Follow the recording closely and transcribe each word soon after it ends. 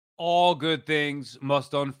All good things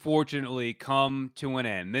must unfortunately come to an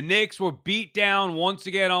end. The Knicks were beat down once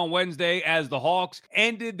again on Wednesday as the Hawks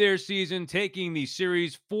ended their season, taking the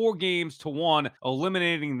series 4-1,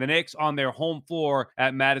 eliminating the Knicks on their home floor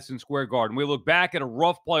at Madison Square Garden. We look back at a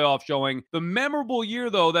rough playoff showing, the memorable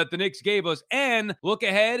year, though, that the Knicks gave us, and look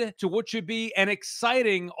ahead to what should be an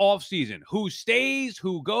exciting offseason. Who stays,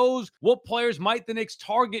 who goes, what players might the Knicks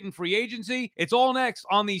target in free agency? It's all next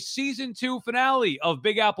on the Season 2 finale of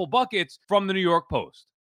Big Apple Buckets from the New York Post.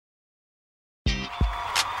 Here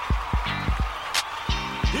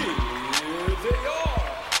they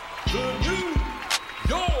are, the New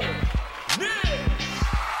York Knicks.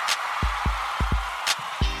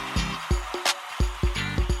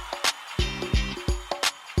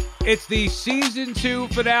 It's the Season 2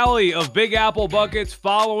 finale of Big Apple Buckets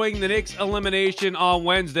following the Knicks' elimination on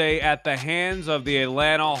Wednesday at the hands of the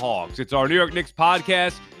Atlanta Hawks. It's our New York Knicks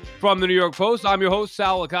podcast from the New York Post. I'm your host,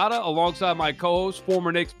 Sal Licata, alongside my co-host,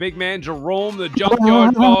 former Knicks big man Jerome the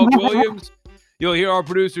Junkyard Dog Williams. You'll hear our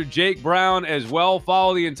producer, Jake Brown, as well.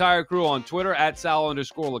 Follow the entire crew on Twitter, at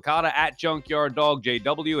Sal_Licata, at Junkyard Dog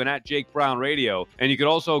JW, and at Jake Brown Radio. And you can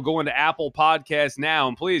also go into Apple Podcasts now,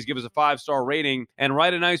 and please give us a 5-star rating and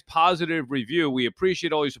write a nice positive review. We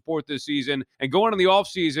appreciate all your support this season. And going into the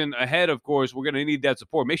offseason ahead, of course, we're going to need that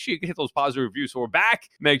support. Make sure you hit those positive reviews. So we're back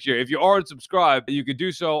next year. If you aren't subscribed, you could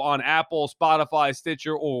do so on Apple, Spotify,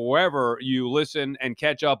 Stitcher, or wherever you listen and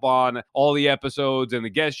catch up on all the episodes and the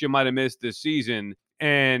guests you might have missed this season.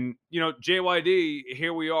 And, JYD,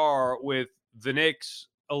 here we are with the Knicks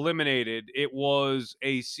eliminated. It was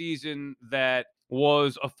a season that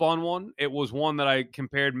was a fun one. It was one that I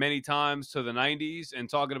compared many times to the 90s and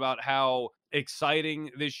talking about how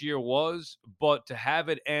exciting this year was, but to have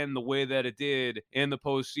it end the way that it did in the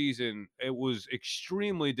postseason, it was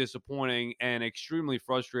extremely disappointing and extremely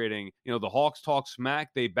frustrating. The Hawks talk smack,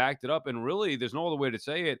 they backed it up, and really, there's no other way to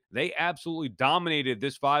say it. They absolutely dominated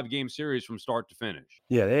this 5-game series from start to finish.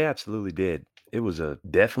 Yeah, they absolutely did. It was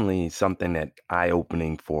definitely something that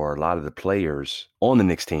eye-opening for a lot of the players on the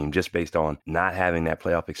Knicks team, just based on not having that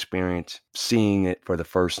playoff experience, seeing it for the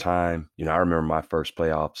first time. I remember my first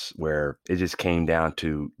playoffs where it just came down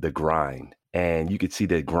to the grind. And you could see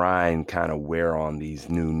the grind kind of wear on these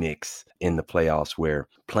new Knicks in the playoffs, where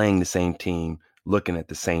playing the same team, looking at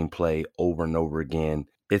the same play over and over again,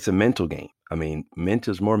 it's a mental game. I mean,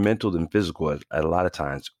 mental is more mental than physical at a lot of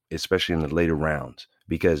times, especially in the later rounds.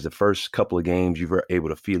 Because the first couple of games, you were able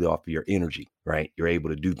to feel off of your energy, right? You're able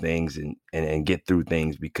to do things and get through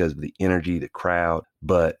things because of the energy, the crowd.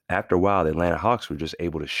 But after a while, the Atlanta Hawks were just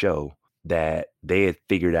able to show that they had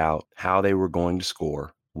figured out how they were going to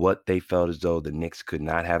score, what they felt as though the Knicks could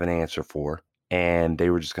not have an answer for. And they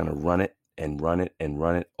were just going to run it and run it and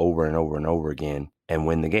run it over and over and over again and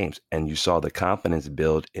win the games. And you saw the confidence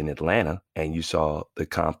build in Atlanta, and you saw the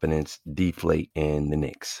confidence deflate in the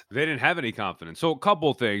Knicks. They didn't have any confidence. So a couple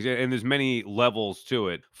of things, and there's many levels to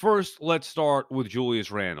it. First, let's start with Julius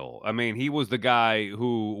Randle. I mean, he was the guy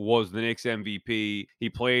who was the Knicks MVP. He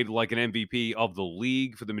played like an MVP of the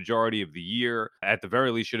league for the majority of the year. At the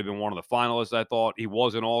very least, should have been one of the finalists, I thought. He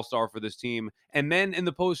was an all-star for this team. And then in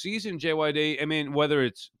the postseason, JYD, I mean, whether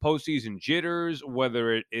it's postseason jitters,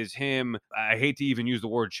 whether it is him, I hate to even use the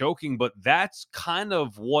word choking, but that's kind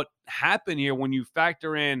of what happened here when you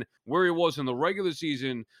factor in where he was in the regular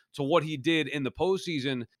season to what he did in the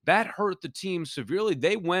postseason. That hurt the team severely.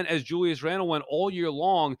 They went as Julius Randle went all year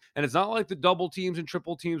long, and it's not like the double teams and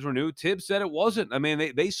triple teams were new. Tibbs said it wasn't. I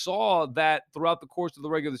mean, they saw that throughout the course of the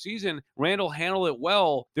regular season. Randle handled it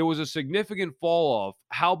well. There was a significant fall off.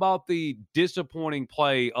 How about the disappointing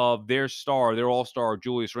play of their star, their all-star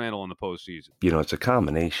Julius Randle in the postseason? It's a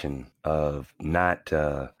combination of not,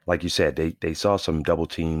 like you said, they saw some double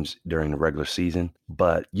teams during the regular season,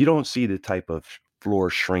 but you don't see the type of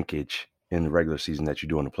floor shrinkage in the regular season that you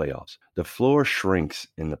do in the playoffs. The floor shrinks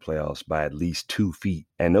in the playoffs by at least 2 feet.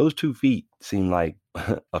 And those 2 feet seem like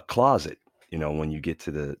a closet, when you get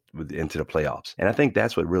into the playoffs. And I think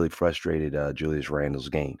that's what really frustrated Julius Randle's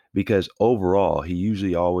game, because overall, he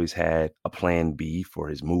usually always had a plan B for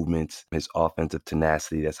his movements, his offensive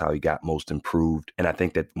tenacity. That's how he got most improved. And I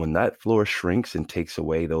think that when that floor shrinks and takes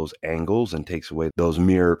away those angles and takes away those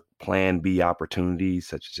mere plan B opportunities,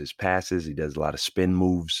 such as his passes, he does a lot of spin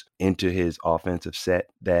moves into his offensive set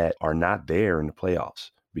that are not there in the playoffs.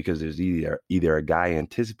 Because there's either a guy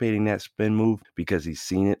anticipating that spin move because he's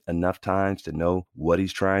seen it enough times to know what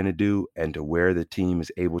he's trying to do and to where the team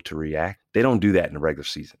is able to react. They don't do that in the regular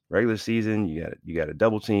season. Regular season, you got a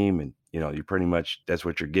double team, and you pretty much, that's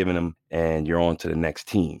what you're giving them, and you're on to the next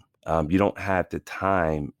team. You don't have the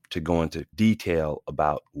time to go into detail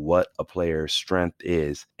about what a player's strength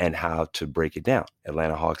is and how to break it down.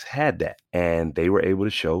 Atlanta Hawks had that, and they were able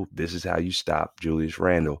to show this is how you stop Julius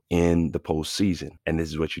Randle in the postseason, and this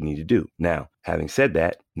is what you need to do. Now, having said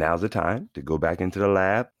that, now's the time to go back into the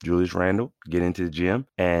lab, Julius Randle, get into the gym,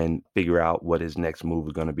 and figure out what his next move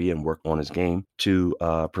is going to be and work on his game to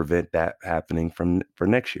prevent that happening for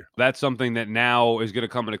next year. That's something that now is going to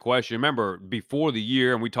come into question. Remember, before the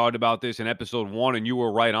year, and we talked about this in episode 1, and you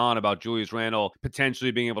were right on about Julius Randle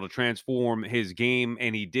potentially being able to transform his game,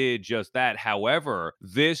 and he did just that. However,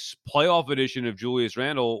 this playoff edition of Julius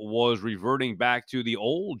Randle was reverting back to the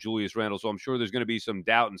old Julius Randle, so I'm sure there's going to be some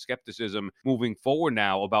doubt and skepticism moving forward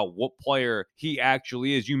now about what player he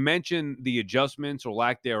actually is. You mentioned the adjustments or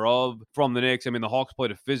lack thereof from the Knicks. I mean, the Hawks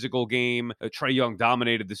played a physical game. Trae Young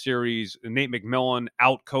dominated the series. Nate McMillan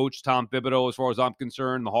outcoached Tom Thibodeau as far as I'm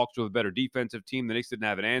concerned. The Hawks were the better defensive team. The Knicks didn't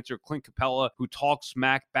have an answer. Clint Capella, who talked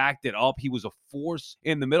smack, backed it up. He was a force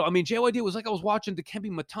in the middle. I mean, JYD, was like I was watching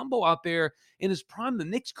Dikembe Mutombo out there in his prime. The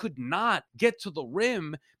Knicks could not get to the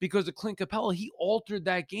rim because of Clint Capella. He altered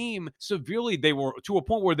that game severely. They were to a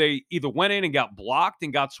point where they either went in and got blocked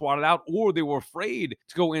and got swatted out, or they were afraid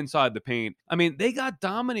to go inside the paint. I mean, they got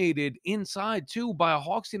dominated inside too by a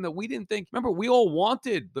Hawks team that we didn't think. Remember, we all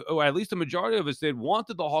wanted, or at least the majority of us did,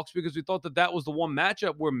 wanted the Hawks because we thought that that was the one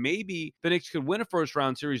matchup where maybe the Knicks could win a first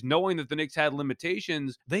round series, knowing that the Knicks had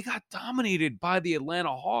limitations. They got dominated by the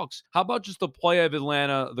Atlanta Hawks. How about just the play of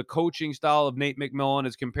Atlanta, the coaching style of Nate McMillan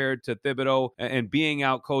as compared to Thibodeau, and being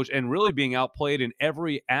out coached and really being outplayed in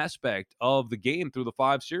every aspect of the game through the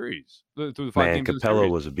 5 series, through the 5 games. Capella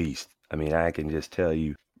was a beast. I mean, I can just tell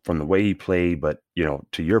you from the way he played, but,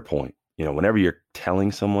 to your point, whenever you're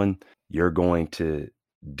telling someone you're going to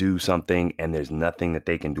do something and there's nothing that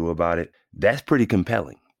they can do about it, that's pretty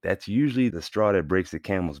compelling. That's usually the straw that breaks the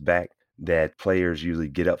camel's back that players usually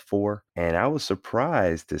get up for. And I was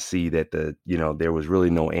surprised to see that there was really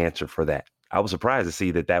no answer for that. I was surprised to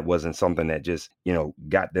see that that wasn't something that just,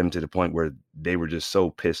 got them to the point where they were just so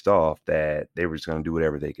pissed off that they were just going to do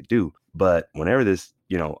whatever they could do. But whenever this,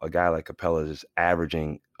 a guy like Capella is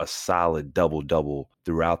averaging a solid double-double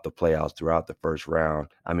throughout the playoffs, throughout the first round.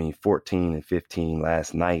 I mean, 14 and 15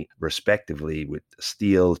 last night, respectively, with a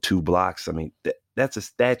steal, 2 blocks. I mean, that's a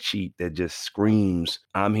stat sheet that just screams,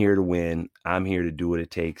 I'm here to win. I'm here to do what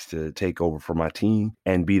it takes to take over for my team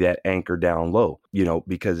and be that anchor down low,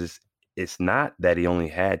 because it's not that he only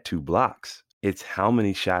had 2 blocks. It's how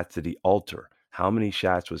many shots did he alter? How many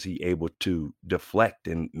shots was he able to deflect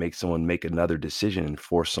and make someone make another decision and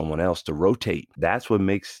force someone else to rotate? That's what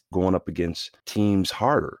makes going up against teams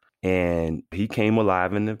harder. And he came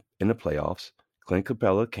alive in the playoffs. Clint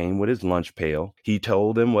Capella came with his lunch pail. He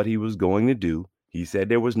told them what he was going to do. He said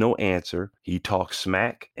there was no answer. He talked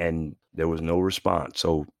smack and there was no response.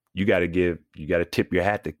 So you got to tip your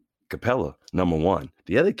hat to Capella, number one.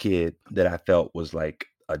 The other kid that I felt was like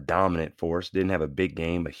a dominant force, didn't have a big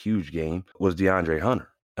game, a huge game, was DeAndre Hunter.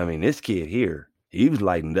 I mean, this kid here, he was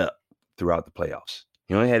lightened up throughout the playoffs.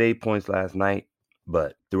 He only had 8 points last night,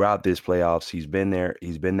 but throughout this playoffs, he's been there.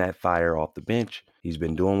 He's been that fire off the bench. He's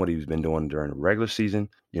been doing what he's been doing during the regular season,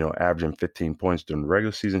 averaging 15 points during the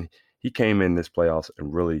regular season. He came in this playoffs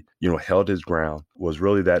and really, held his ground, was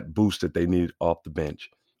really that boost that they needed off the bench.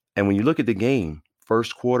 And when you look at the game,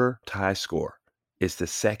 first quarter, tie score. It's the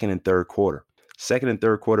second and third quarter. Second and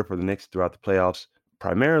third quarter for the Knicks throughout the playoffs,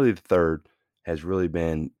 primarily the third, has really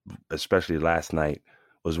been, especially last night,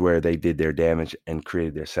 was where they did their damage and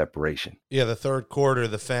created their separation. Yeah, the third quarter,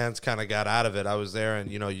 the fans kind of got out of it. I was there,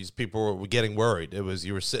 and, people were getting worried.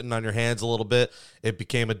 You were sitting on your hands a little bit. It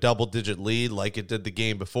became a double-digit lead like it did the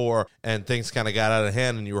game before, and things kind of got out of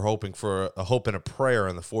hand, and you were hoping for a hope and a prayer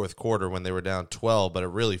in the fourth quarter when they were down 12, but it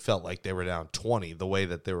really felt like they were down 20 the way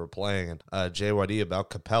that they were playing. And JYD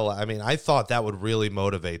about Capella, I mean, I thought that would really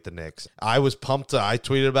motivate the Knicks. I was pumped. I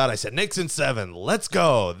tweeted about it. I said, Knicks in 7. Let's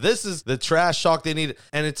go. This is the trash talk they needed.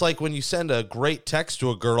 And it's like when you send a great text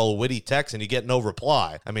to a girl, a witty text, and you get no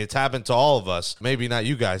reply. I mean, it's happened to all of us. Maybe not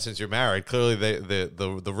you guys since you're married. Clearly,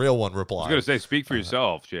 the real one replied. I was going to say, speak for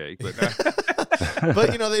yourself, Jake. But,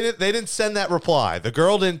 but they didn't send that reply. The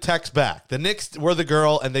girl didn't text back. The Knicks were the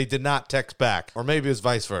girl, and they did not text back. Or maybe it was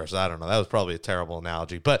vice versa. I don't know. That was probably a terrible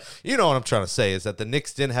analogy. But you know what I'm trying to say is that the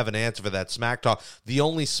Knicks didn't have an answer for that smack talk. The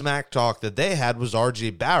only smack talk that they had was R.J.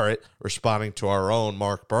 Barrett responding to our own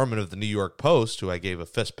Mark Berman of the New York Post, who I gave a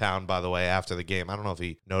fist pound, by the way, after the game. I don't know if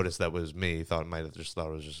he noticed that was me. He might have just thought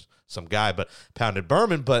it was just some guy, but pounded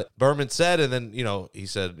Berman. But Berman said, and then, he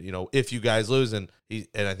said, if you guys lose, and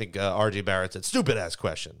I think RJ Barrett said, stupid ass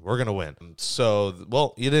question. We're going to win. So,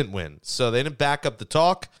 well, you didn't win. So they didn't back up the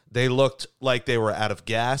talk. They looked like they were out of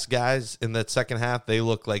gas, guys, in that second half. They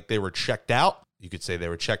looked like they were checked out. You could say they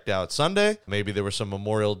were checked out Sunday. Maybe there were some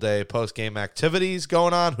Memorial Day post-game activities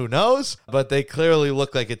going on. Who knows? But they clearly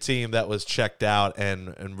looked like a team that was checked out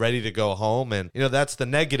and ready to go home. And, that's the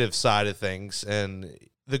negative side of things. And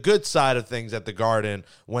the good side of things at the Garden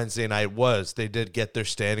Wednesday night was they did get their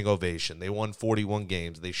standing ovation. They won 41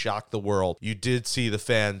 games. They shocked the world. You did see the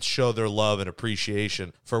fans show their love and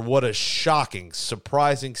appreciation for what a shocking,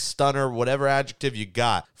 surprising, stunner, whatever adjective you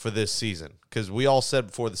got for this season. Because we all said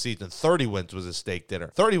before the season 30 wins was a steak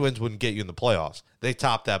dinner. 30 wins wouldn't get you in the playoffs. They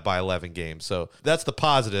topped that by 11 games. So that's the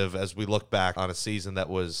positive as we look back on a season that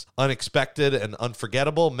was unexpected and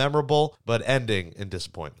unforgettable, memorable, but ending in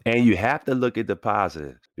disappointment. And you have to look at the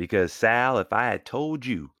positive because, Sal, if I had told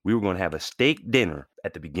you we were going to have a steak dinner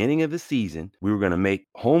at the beginning of the season, we were going to make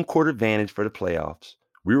home court advantage for the playoffs,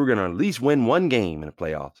 we were going to at least win one game in the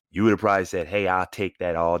playoffs, you would have probably said, hey, I'll take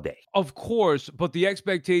that all day. Of course, but the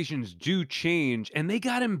expectations do change, and they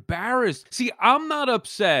got embarrassed. See, I'm not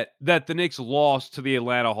upset that the Knicks lost to the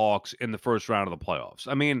Atlanta Hawks in the first round of the playoffs.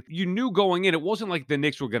 I mean, you knew going in, it wasn't like the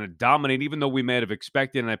Knicks were going to dominate, even though we might have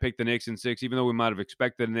expected, and I picked the Knicks in 6, even though we might have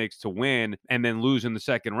expected the Knicks to win and then lose in the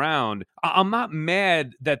second round. I'm not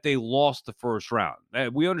mad that they lost the first round.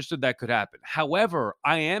 We understood that could happen. However,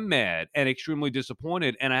 I am mad and extremely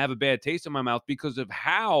disappointed, and I have a bad taste in my mouth because of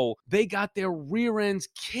how they got their rear ends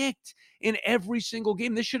kicked in every single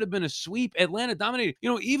game. This should have been a sweep. Atlanta dominated.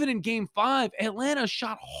 Even in game 5, Atlanta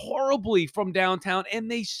shot horribly from downtown and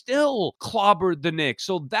they still clobbered the Knicks.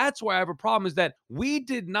 So that's why I have a problem is that we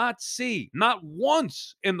did not see, not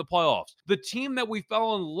once in the playoffs, the team that we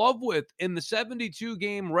fell in love with in the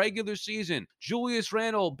 72-game regular season, Julius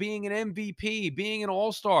Randle being an MVP, being an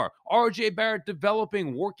all-star, RJ Barrett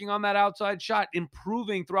developing, working on that outside shot,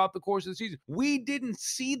 improving throughout the course of the season. We didn't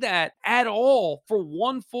see that at all for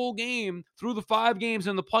one full game through the 5 games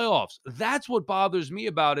in the playoffs. That's what bothers me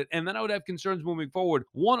about it. And then I would have concerns moving forward.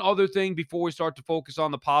 One other thing before we start to focus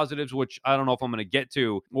on the positives, which I don't know if I'm going to get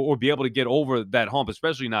to or be able to get over that hump,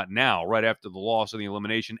 especially not now, right after the loss and the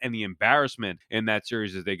elimination and the embarrassment in that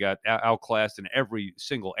series as they got outclassed in every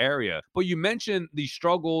single area. But you mentioned the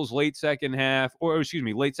struggles late second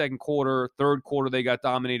quarter, third quarter, they got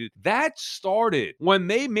dominated. That started when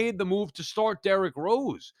they made the move to start Derrick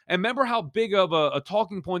Rose. And remember how big of a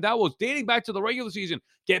talking point that was dating back to the regular season.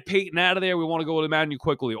 Get Peyton out of there. We want to go to Manu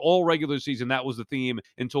quickly. All regular season, that was the theme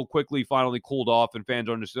until quickly finally cooled off and fans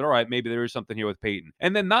understood, all right, maybe there is something here with Peyton.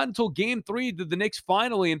 And then not until game 3 did the Knicks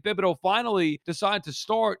finally and Thibodeau finally decide to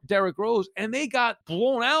start Derrick Rose, and they got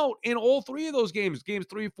blown out in all 3 of those games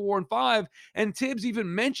 3, 4, and 5. And Tibbs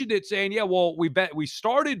even mentioned it saying, yeah, well, we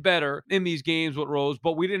started better in these games with Rose,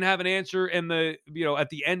 but we didn't have an answer in the, at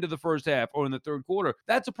the end of the first half or in the third quarter.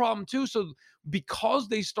 That's a problem too. So because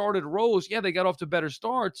they started Rose, yeah, they got off to better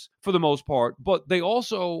starts for the most part, but they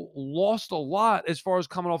also lost a lot as far as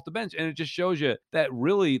coming off the bench. And it just shows you that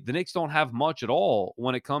really the Knicks don't have much at all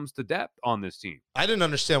when it comes to depth on this team. I didn't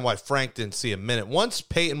understand why Frank didn't see a minute. Once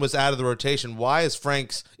Peyton was out of the rotation, why is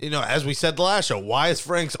Frank's, as we said the last show, why is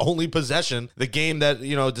Frank's only possession the game that,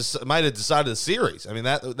 might have decided the series? I mean,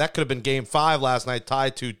 that could have been game 5 last night,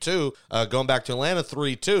 tied 2-2, going back to Atlanta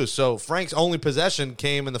 3-2. So Frank's only possession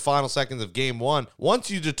came in the final seconds of game 1.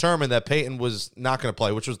 Once you determine that Peyton was not going to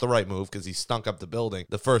play, which was the right move because he stunk up the building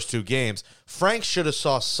the first 2 games, Frank should have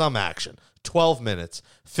saw some action. 12 minutes,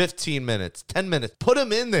 15 minutes, 10 minutes. Put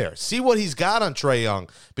him in there. See what he's got on Trae Young,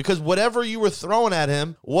 because whatever you were throwing at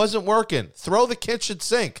him wasn't working. Throw the kitchen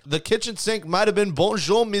sink. The kitchen sink might have been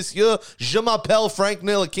bonjour, monsieur, je m'appelle Frank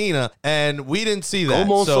Ntilikina, and we didn't see that.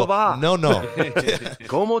 Comment so, ça va? No.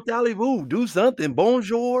 Comment allez-vous? Do something.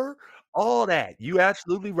 Bonjour. All that. You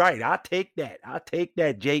absolutely right. I'll take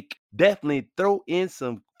that, Jake. Definitely throw in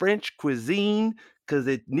some French cuisine because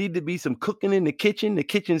it needed to be some cooking in the kitchen. The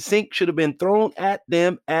kitchen sink should have been thrown at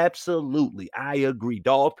them. Absolutely. I agree.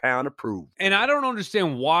 Dog pound approved. And I don't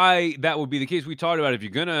understand why that would be the case. We talked about if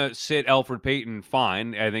you're going to sit Elfrid Payton,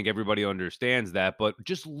 fine. I think everybody understands that. But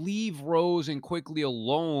just leave Rose and Quickly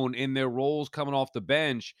alone in their roles coming off the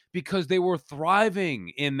bench because they were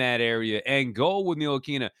thriving in that area, and go with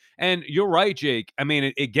Ntilikina. And you're right, Jake. I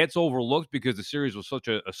mean, it gets overlooked because the series was such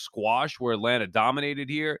a squash where Atlanta dominated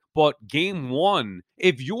here. But game 1,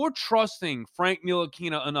 season, if you're trusting Frank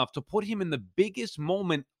Ntilikina enough to put him in the biggest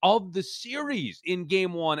moment of the series in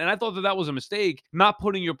game one, and I thought that was a mistake, not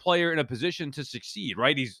putting your player in a position to succeed,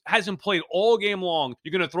 right? He hasn't played all game long.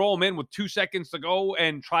 You're going to throw him in with 2 seconds to go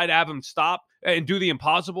and try to have him stop and do the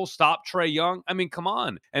impossible, stop Trae Young. I mean, come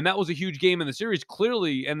on. And that was a huge game in the series,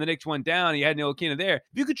 clearly, and the Knicks went down. He had Ntilikina there.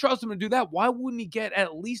 If you could trust him to do that, why wouldn't he get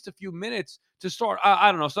at least a few minutes to start?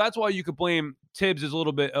 I don't know. So that's why you could blame Tibbs a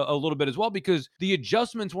little bit as well, because the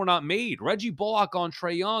adjustments were not made. Reggie Bullock on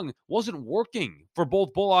Trae Young wasn't working for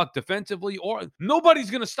both Bullock defensively, or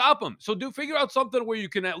nobody's going to stop him. So figure out something where you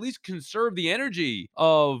can at least conserve the energy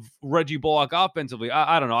of Reggie Bullock offensively.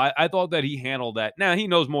 I don't know. I thought that he handled that. Now, he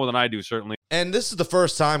knows more than I do, certainly. And this is the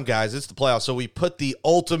first time, guys, it's the playoffs, so we put the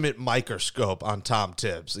ultimate microscope on Tom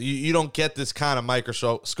Tibbs. You don't get this kind of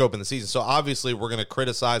microscope in the season, so obviously we're going to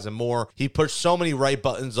criticize him more. He pushed so many right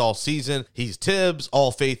buttons all season. He's Tibbs,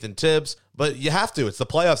 all faith in Tibbs. But you have to. It's the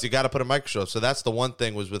playoffs. You got to put a microscope. So that's the one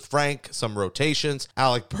thing was with Frank, some rotations.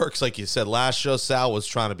 Alec Burks, like you said last show, Sal, was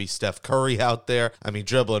trying to be Steph Curry out there. I mean,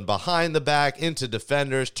 dribbling behind the back, into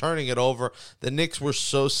defenders, turning it over. The Knicks were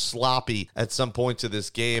so sloppy at some points of this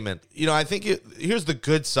game. And, I think here's the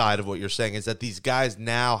good side of what you're saying is that these guys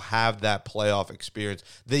now have that playoff experience.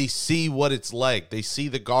 They see what it's like. They see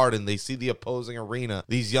the Garden. They see the opposing arena.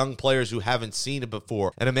 These young players who haven't seen it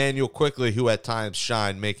before. And Emmanuel Quickley, who at times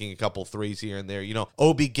shined, making a couple threes here and there.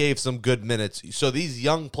 Obi gave some good minutes. So these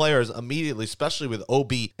young players immediately, especially with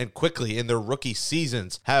Obi and Quickley in their rookie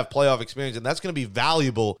seasons, have playoff experience. And that's going to be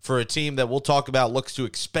valuable for a team that we'll talk about looks to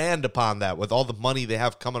expand upon that with all the money they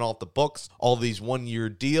have coming off the books, all these one-year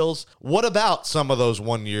deals. What about some of those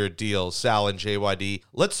one-year deals, Sal and JYD?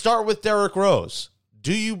 Let's start with Derrick Rose.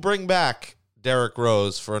 Do you bring back Derrick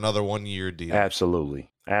Rose for another one-year deal? Absolutely.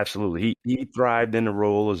 Absolutely. He thrived in the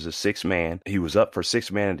role as a sixth man. He was up for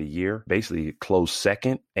sixth man of the year, basically a close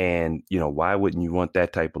second. And, why wouldn't you want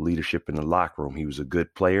that type of leadership in the locker room? He was a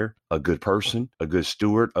good player, a good person, a good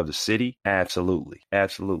steward of the city. Absolutely.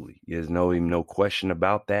 Absolutely. There's no question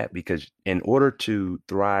about that, because in order to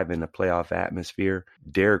thrive in a playoff atmosphere,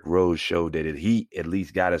 Derrick Rose showed that he at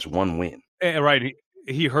least got us one win. Right.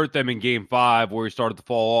 He hurt them in game 5 where he started to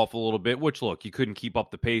fall off a little bit, which, look, he couldn't keep up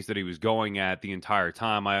the pace that he was going at the entire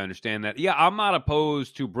time. I understand that. Yeah, I'm not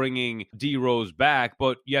opposed to bringing D Rose back,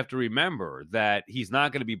 but you have to remember that he's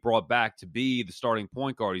not going to be brought back to be the starting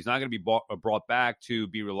point guard. He's not going to be brought back to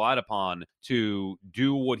be relied upon to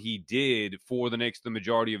do what he did for the Knicks the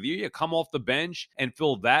majority of the year. Come off the bench and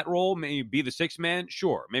fill that role, maybe be the sixth man.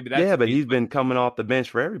 Sure, maybe that's... Yeah, but he's been coming off the bench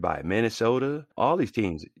for everybody. Minnesota, all these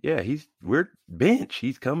teams. Yeah, we're bench.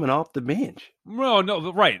 He's coming off the bench.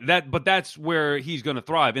 No, right. But that's where he's going to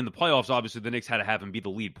thrive. In the playoffs, obviously, the Knicks had to have him be the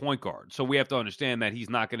lead point guard. So we have to understand that he's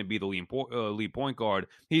not going to be the lead point guard.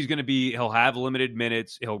 He'll have limited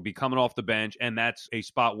minutes. He'll be coming off the bench, and that's a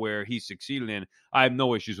spot where he's succeeded in. I have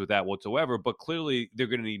no issues with that whatsoever, but clearly they're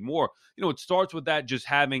going to need more. It starts with that, just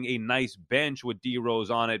having a nice bench with D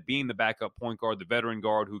Rose on it, being the backup point guard, the veteran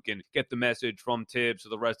guard who can get the message from Tibbs to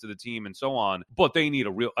the rest of the team and so on. But they need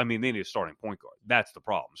they need a starting point guard. That's the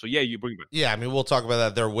problem. So yeah, you bring back. Yeah, I mean, we'll talk about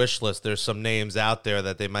that. Their wish list. There's some names out there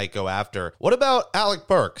that they might go after. What about Alec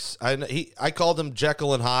Burks? I called him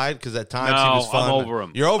Jekyll and Hyde because at times he was fun. I'm over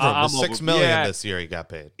him. You're over him. I'm The $6 million this year he got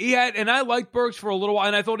paid. And I liked Burks for a little while,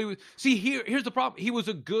 and I thought he was. See, here's the problem. He was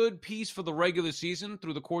a good piece for the regular season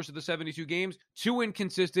through the course of the 72 games. Too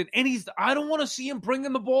inconsistent, and I don't want to see him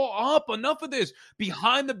bringing the ball up. Enough of this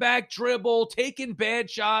behind the back dribble, taking bad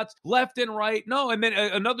shots left and right. No, and then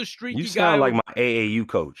another streaky guy. You sound like my AAU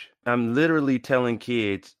coach. I'm literally telling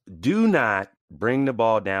kids, do not bring the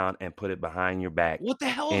ball down and put it behind your back. What the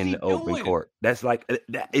hell in is he the open doing? court?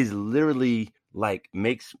 That is literally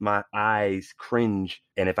makes my eyes cringe.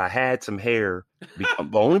 And if I had some hair,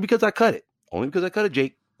 only because I cut it,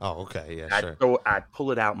 Jake. Oh, okay. Yeah, sure. I'd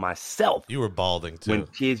pull it out myself. You were balding too. When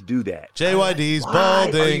kids do that. JYD's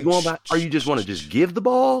balding. Are you just want to just give the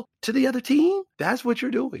ball to the other team? That's what you're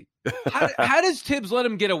doing. How does Tibbs let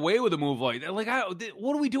him get away with a move like that?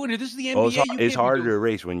 What are we doing here? This is the NBA. It's harder to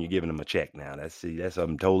erase when you're giving them a check now. That's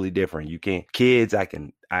something totally different. You can't. Kids,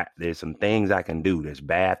 there's some things I can do. There's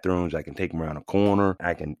bathrooms. I can take them around a corner.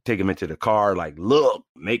 I can take them into the car. Look,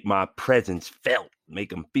 make my presence felt. Make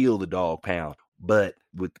them feel the dog pound. But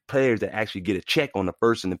with players that actually get a check on the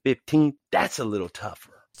 1st and the 15th, that's a little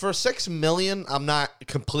tougher. For $6 million, I'm not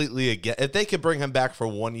completely against. If they could bring him back for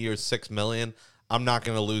 1 year, $6 million, I'm not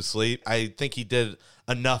going to lose sleep. I think he did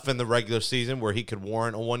enough in the regular season where he could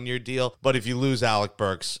warrant a 1-year deal. But if you lose Alec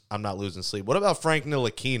Burks, I'm not losing sleep. What about Frank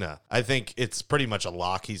Ntilikina? I think it's pretty much a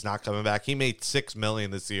lock. He's not coming back. He made $6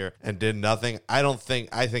 million this year and did nothing. I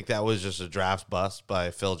think that was just a draft bust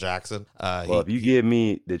by Phil Jackson. If you give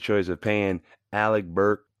me the choice of paying Alec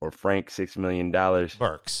Burke or Frank $6 million,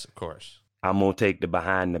 Burks, of course, I'm going to take the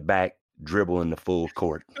behind the back dribble in the full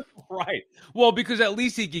court. Right. Well, because at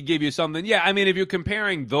least he could give you something. Yeah, I mean, if you're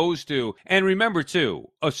comparing those two, and remember, too,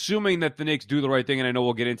 assuming that the Knicks do the right thing, and I know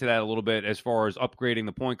we'll get into that a little bit as far as upgrading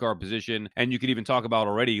the point guard position, and you could even talk about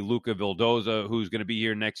already Luka Vildoza, who's going to be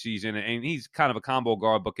here next season, and he's kind of a combo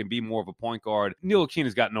guard, but can be more of a point guard.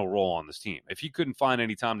 Ntilikina's got no role on this team. If he couldn't find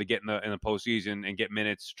any time to get in the postseason and get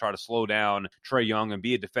minutes, try to slow down Trae Young and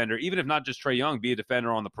be a defender, even if not just Trae Young, be a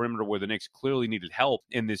defender on the perimeter where the Knicks clearly needed help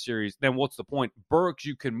in this series, then what's the point? Burks,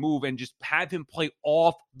 you can move and just have him play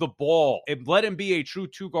off the ball and let him be a true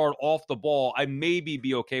two guard off the ball. I maybe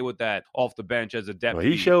be okay with that off the bench as a depth. Well,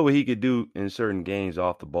 he showed what he could do in certain games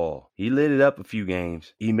off the ball. He lit it up a few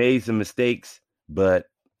games. He made some mistakes, but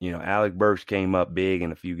Alec Burks came up big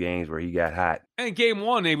in a few games where he got hot. And game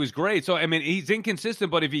one, he was great. So, I mean, he's inconsistent,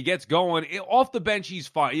 but if he gets going, off the bench, he's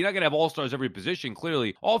fine. You're not going to have all-stars every position,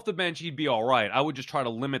 clearly. Off the bench, he'd be all right. I would just try to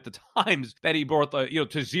limit the times that he brought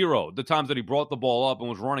to zero, the times that he brought the ball up and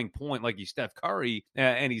was running point like he's Steph Curry,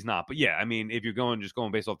 and he's not. But, yeah, I mean, if you're going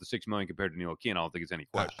based off the $6 million compared to Ntilikina, I don't think it's any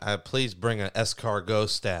question. Please bring an escargot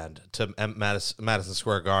stand to Madison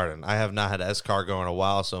Square Garden. I have not had escargot in a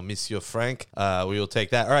while, so Monsieur Frank, we will take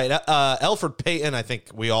that. All right, Elfrid Payton, I think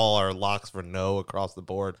we all are locks for no across the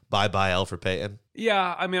board. Bye-bye, Elfrid Payton.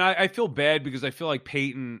 Yeah, I mean, I feel bad because I feel like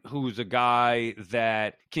Peyton, who's a guy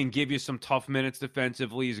that can give you some tough minutes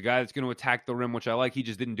defensively, he's a guy that's going to attack the rim, which I like. He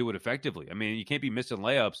just didn't do it effectively. I mean, you can't be missing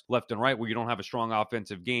layups left and right where you don't have a strong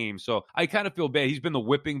offensive game. So I kind of feel bad. He's been the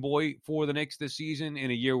whipping boy for the Knicks this season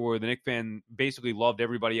in a year where the Knicks fan basically loved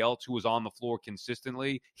everybody else who was on the floor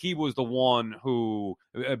consistently. He was the one who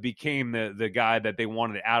became the guy that they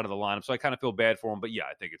wanted out of the lineup. So I kind of feel bad for him. But yeah,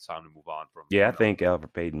 I think it's time to move on from him. Yeah, I think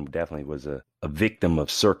Elfrid Payton definitely was a victim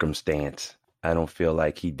of circumstance. I don't feel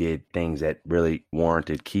like he did things that really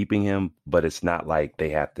warranted keeping him, but it's not like they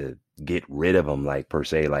have to get rid of him, like per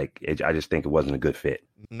se. I just think it wasn't a good fit.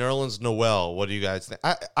 Nerlens Noel, what do you guys think?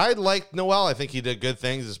 I like Noel. I think he did good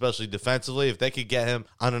things, especially defensively. If they could get him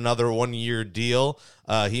on another 1-year deal,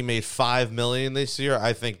 he made $5 million this year.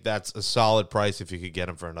 I think that's a solid price if you could get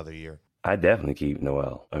him for another year. I definitely keep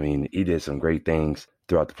Noel. I mean, he did some great things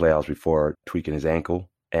throughout the playoffs before tweaking his ankle,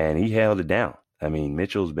 and he held it down. I mean,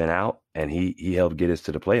 Mitchell's been out, and he helped get us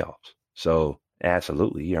to the playoffs. So,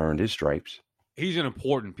 absolutely, he earned his stripes. He's an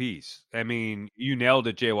important piece. I mean, you nailed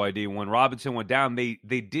it, JYD. When Robinson went down, they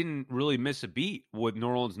didn't really miss a beat with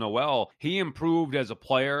Nerlens Noel. He improved as a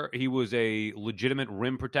player. He was a legitimate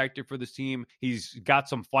rim protector for this team. He's got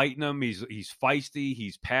some fight in him. He's feisty.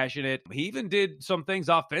 He's passionate. He even did some things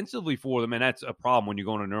offensively for them, and that's a problem when you're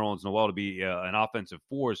going to Nerlens Noel to be an offensive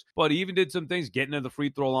force. But he even did some things getting to the free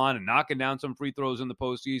throw line and knocking down some free throws in the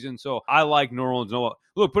postseason. So I like Nerlens Noel.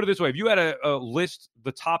 Look, put it this way. If you had a list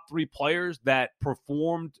the top 3 players that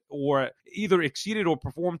performed or either exceeded or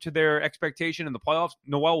performed to their expectation in the playoffs,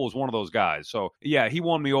 Noel was one of those guys. So, yeah, he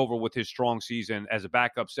won me over with his strong season as a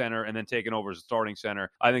backup center and then taking over as a starting center.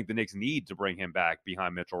 I think the Knicks need to bring him back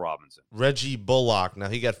behind Mitchell Robinson. Reggie Bullock. Now,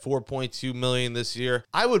 he got $4.2 million this year.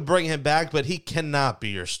 I would bring him back, but he cannot be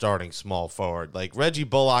your starting small forward. Like, Reggie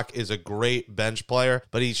Bullock is a great bench player,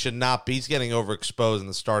 but he should not be. He's getting overexposed in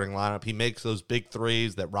the starting lineup. He makes those big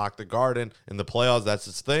threes that rock the Garden in the playoffs. That's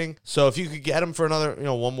his thing. So if you could get him for another,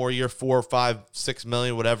 1 more year, 4, 5, 6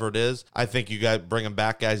 million, whatever it is, I think you got bring him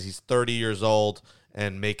back, guys. He's 30 years old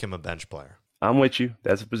and make him a bench player. I'm with you.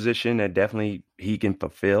 That's a position that definitely he can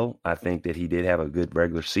fulfill. I think that he did have a good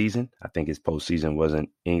regular season. I think his postseason wasn't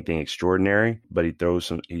anything extraordinary, but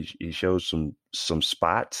he shows some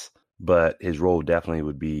spots, but his role definitely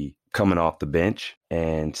would be coming off the bench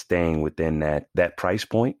and staying within that price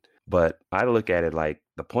point. But I look at it like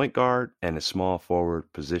the point guard and the small forward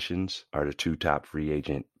positions are the 2 top free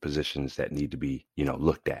agent positions that need to be,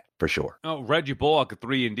 looked at for sure. Oh, Reggie Bullock, a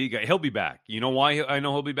 3-and-D guy. He'll be back. You know why I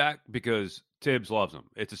know he'll be back? Because Tibbs loves him.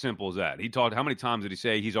 It's as simple as that. He talked, how many times did he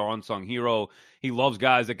say he's our unsung hero? He loves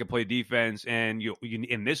guys that can play defense. And you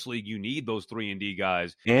in this league, you need those 3-and-D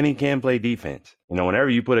guys. And he can play defense. Whenever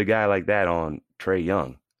you put a guy like that on Trae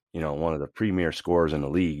Young, one of the premier scorers in the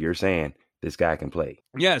league, you're saying this guy can play.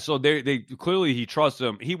 Yeah, so they clearly he trusts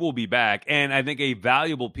him. He will be back, and I think a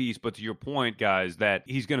valuable piece. But to your point, guys, that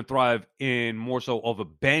he's going to thrive in more so of a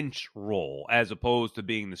bench role as opposed to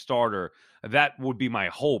being the starter. That would be my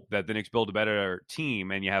hope, that the Knicks build a better team,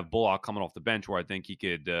 and you have Bullock coming off the bench, where I think he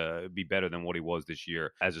could be better than what he was this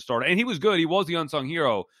year as a starter. And he was good; he was the unsung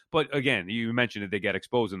hero. But again, you mentioned that they get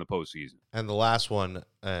exposed in the postseason. And the last one,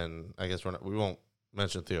 and I guess we won't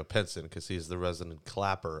mention Theo Pinson because he's the resident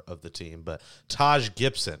clapper of the team, but Taj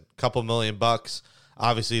Gibson, couple $1 million.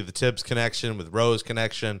 Obviously, the Tibbs connection with Rose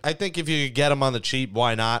connection. I think if you could get him on the cheap,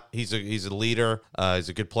 why not? He's a leader. He's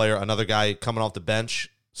a good player. Another guy coming off the bench.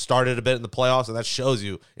 Started a bit in the playoffs, and that shows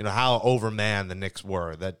you how overmanned the Knicks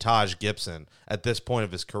were. That Taj Gibson, at this point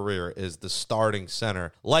of his career, is the starting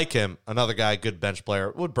center. Like him, another guy, good bench player,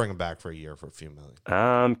 would bring him back for a year for a few million.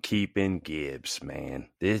 I'm keeping Gibbs, man.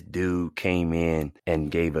 This dude came in and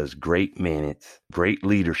gave us great minutes, great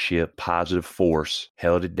leadership, positive force,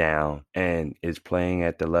 held it down, and is playing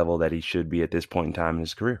at the level that he should be at this point in time in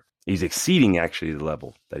his career. He's exceeding actually the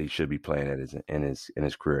level that he should be playing at in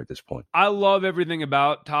his career at this point. I love everything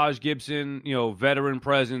about Taj Gibson. Veteran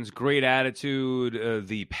presence, great attitude,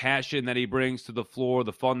 the passion that he brings to the floor,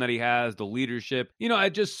 the fun that he has, the leadership.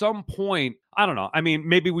 At just some point, I don't know. I mean,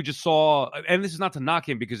 maybe we just saw, and this is not to knock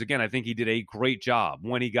him because, again, I think he did a great job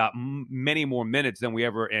when he got many more minutes than we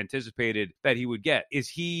ever anticipated that he would get. Is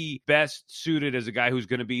he best suited as a guy who's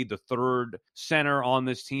going to be the third center on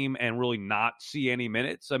this team and really not see any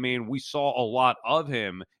minutes? I mean, we saw a lot of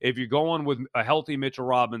him. If you're going with a healthy Mitchell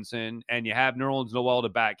Robinson and you have Nerlens Noel to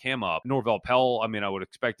back him up, Norvel Pelle, I mean, I would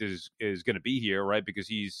expect is going to be here, right? Because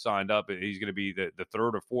he's signed up. He's going to be the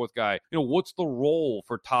third or fourth guy. What's the role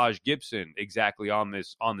for Taj Gibson exactly on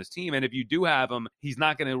this team? And if you do have him, he's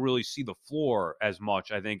not going to really see the floor as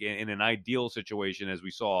much, I think, in an ideal situation as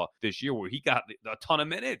we saw this year where he got a ton of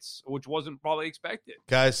minutes, which wasn't probably expected.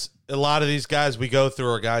 Guys, a lot of these guys we go through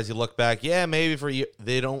are guys you look back, maybe for you,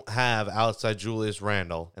 they don't have outside Julius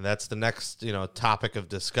Randle. And that's the next, topic of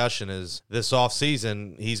discussion is this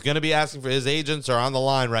offseason. He's going to be asking for, his agents are on the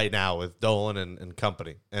line right now with Dolan and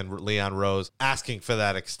company and Leon Rose asking for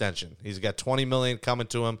that extension. He's got $20 million coming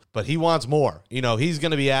to him, but he wants more. He's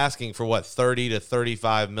going to be asking for what, 30 to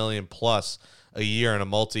 35 million plus a year in a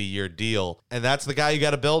multi-year deal. And that's the guy you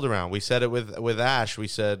got to build around. We said it with Ash. We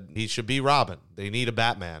said he should be Robin. They need a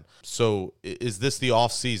Batman. So is this the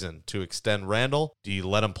offseason to extend Randall? Do you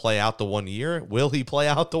let him play out the 1 year? Will he play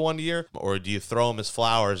out the 1 year? Or do you throw him his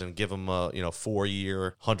flowers and give him a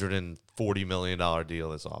 4-year, $140 million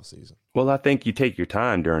deal this offseason? Well, I think you take your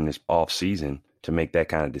time during this offseason to make that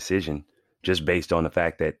kind of decision, just based on the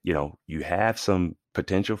fact that, you have some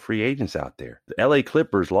potential free agents out there. The LA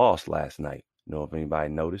Clippers lost last night. I don't know if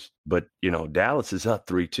anybody noticed, but Dallas is up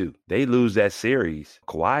 3-2. They lose that series.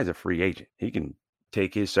 Kawhi's a free agent. He can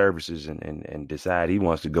take his services and decide he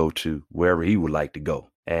wants to go to wherever he would like to go.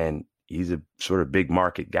 And he's a sort of big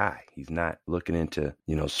market guy. He's not looking into,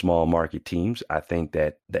 small market teams. I think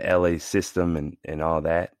that the LA system and all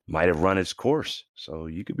that might have run its course. So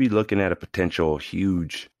you could be looking at a potential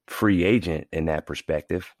huge free agent in that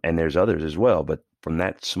perspective. And there's others as well. But from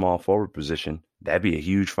that small forward position, that'd be a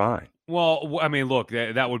huge find. Well, I mean, look,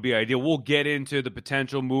 that would be ideal. We'll get into the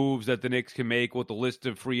potential moves that the Knicks can make with the list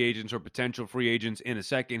of free agents or potential free agents in a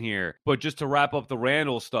second here. But just to wrap up the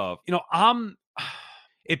Randall stuff,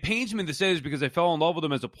 it pains me to say this because I fell in love with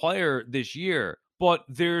him as a player this year. But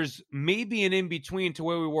there's maybe an in-between to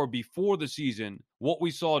where we were before the season, what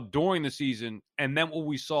we saw during the season, and then what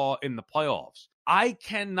we saw in the playoffs. I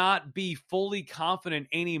cannot be fully confident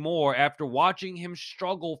anymore after watching him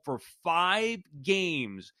struggle for 5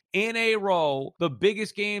 games in a row, the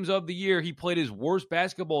biggest games of the year. He played his worst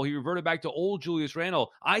basketball. He reverted back to old Julius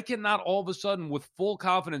Randle. I cannot all of a sudden with full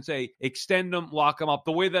confidence say, extend him, lock him up,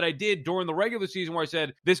 the way that I did during the regular season where I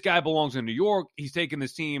said, this guy belongs in New York. He's taken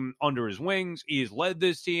this team under his wings. He has led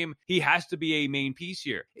this team. He has to be a main piece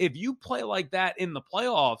here. If you play like that in the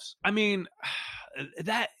playoffs, I mean,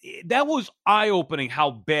 that was eye-opening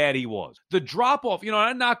how bad he was. The drop-off,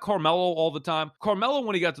 I knock Carmelo all the time. Carmelo,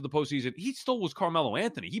 when he got to the postseason, he still was Carmelo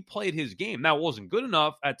Anthony. He played his game. Now, it wasn't good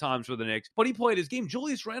enough at times for the Knicks, but he played his game.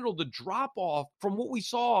 Julius Randle, the drop-off from what we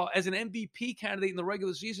saw as an MVP candidate in the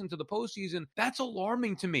regular season to the postseason, that's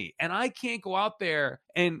alarming to me. And I can't go out there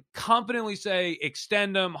and confidently say,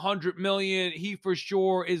 extend him, $100 million, he for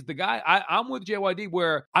sure is the guy. I'm with JYD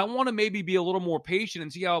where I want to maybe be a little more patient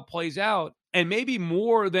and see how it plays out. And maybe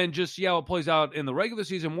more than just see how it plays out in the regular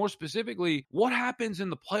season, more specifically, what happens in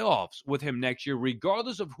the playoffs with him next year,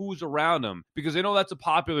 regardless of who's around him, because I know that's a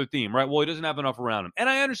popular theme, right? Well, he doesn't have enough around him. And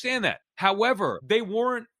I understand that. However, they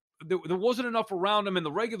weren't there wasn't enough around him in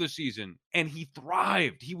the regular season, and he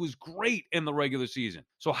thrived. He was great in the regular season.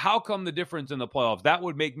 So how come the difference in the playoffs? That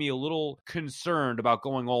would make me a little concerned about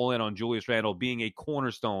going all in on Julius Randle being a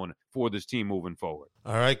cornerstone for this team moving forward.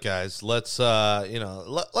 All right, guys, let's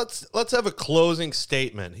let's have a closing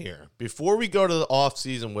statement here before we go to the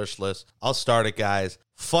off-season wish list. I'll start it, guys.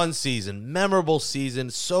 Fun season, memorable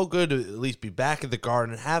season. So good to at least be back at the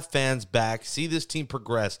Garden, have fans back, see this team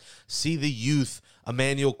progress, see the youth,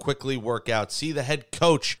 Emmanuel quickly work out, see the head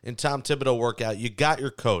coach in Tom Thibodeau work out. You got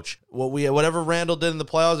your coach. Whatever Randle did in the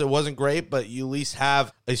playoffs, it wasn't great, but you at least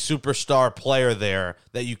have a superstar player there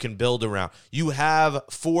that you can build around. You have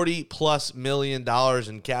 $40+ million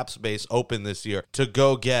in cap space open this year to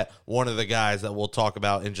go get one of the guys that we'll talk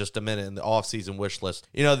about in just a minute in the offseason wish list.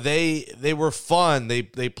 You know, they were fun.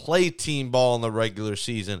 They played team ball in the regular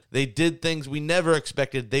season. They did things we never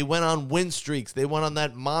expected. They went on win streaks. They went on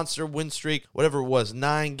that monster win streak, whatever it was,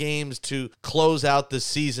 9 games to close out the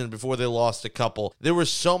season before they lost a couple. There were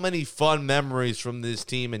so many fun memories from this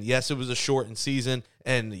team, and yes, it was a shortened season.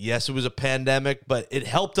 And yes, it was a pandemic, but it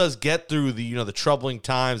helped us get through the troubling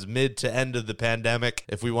times mid to end of the pandemic,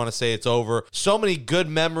 if we want to say it's over. So many good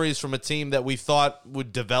memories from a team that we thought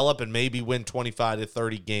would develop and maybe win 25 to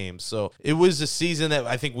 30 games. So it was a season that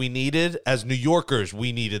I think we needed. As New Yorkers,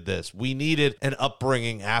 we needed this. We needed an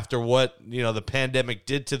upbringing after what, the pandemic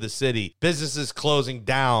did to the city. Businesses closing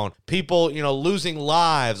down, people, losing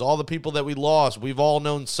lives, all the people that we lost. We've all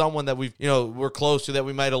known someone that we're close to that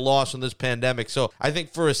we might have lost in this pandemic. So I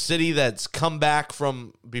think for a city that's come back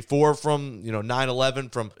from 9/11,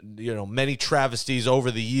 from many travesties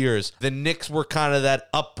over the years, the Knicks were kind of that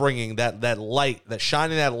upbringing, that light, that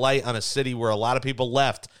shining that light on a city where a lot of people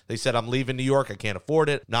left. They said, I'm leaving New York, I can't afford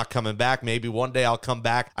it, not coming back, maybe one day I'll come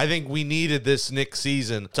back. I think we needed this Knicks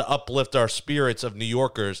season to uplift our spirits of New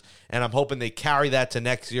Yorkers, and I'm hoping they carry that to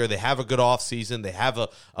next year. They have a good offseason, they have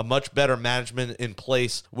a much better management in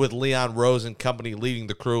place with Leon Rose and company leading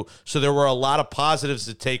the crew. So there were a lot of positives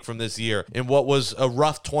to take from this year in what was a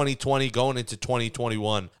rough 2020 going into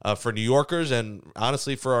 2021 for New Yorkers and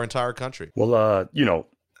honestly for our entire country. Well,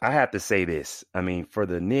 I have to say this. I mean, for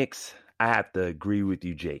the Knicks, I have to agree with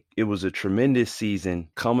you, Jake. It was a tremendous season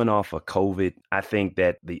coming off of COVID. I think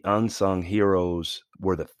that the unsung heroes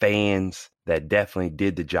were the fans that definitely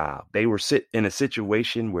did the job. They were in a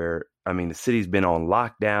situation where, the city's been on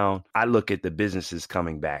lockdown. I look at the businesses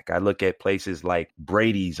coming back. I look at places like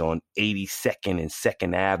Brady's on 82nd and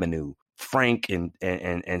 2nd Avenue, Frank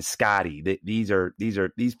and Scotty.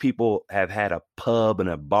 These people have had a pub and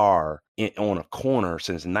a bar on a corner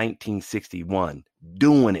since 1961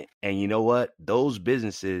 doing it. And you know what? Those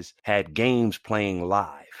businesses had games playing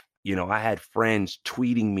live. I had friends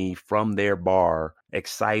tweeting me from their bar,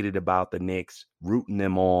 excited about the Knicks, rooting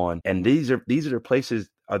them on. And these are the places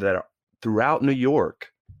that are throughout New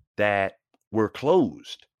York that were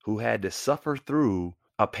closed, who had to suffer through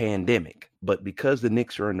a pandemic. But because the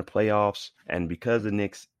Knicks are in the playoffs and because the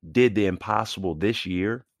Knicks did the impossible this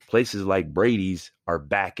year, places like Brady's are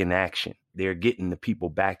back in action. They're getting the people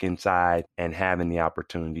back inside and having the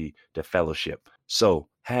opportunity to fellowship. So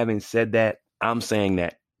having said that, I'm saying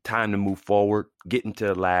that time to move forward, get into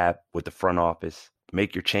the lab with the front office,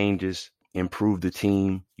 make your changes, improve the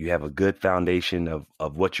team. You have a good foundation of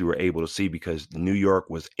what you were able to see because New York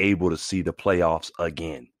was able to see the playoffs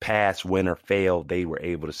again. Pass, win, or fail, they were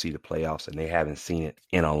able to see the playoffs, and they haven't seen it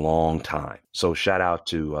in a long time. So shout out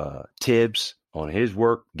to Tibbs on his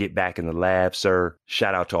work. Get back in the lab, sir.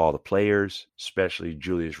 Shout out to all the players, especially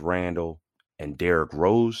Julius Randle and Derrick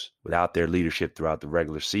Rose. Without their leadership throughout the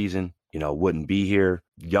regular season, wouldn't be here.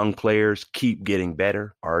 Young players keep getting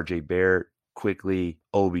better. RJ Barrett, quickly,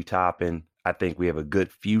 Obi Toppin. I think we have a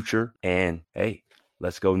good future. And hey,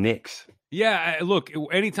 let's go Knicks. Yeah, look,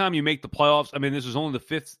 anytime you make the playoffs, this is only the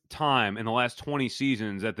 5th time in the last 20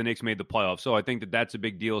 seasons that the Knicks made the playoffs. So I think that that's a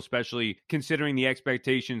big deal, especially considering the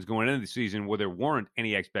expectations going into the season where there weren't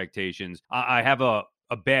any expectations. I have a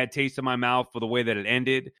bad taste in my mouth for the way that it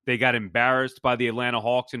ended. They got embarrassed by the Atlanta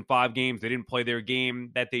Hawks in 5 games. They didn't play their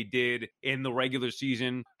game that they did in the regular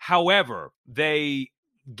season. However, they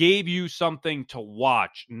gave you something to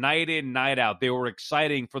watch night in, night out. They were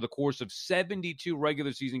exciting for the course of 72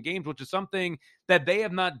 regular season games, which is something that they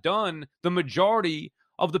have not done the majority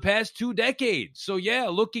of the past 2 decades. So yeah,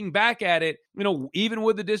 looking back at it, even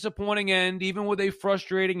with the disappointing end, even with a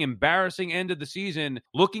frustrating, embarrassing end of the season,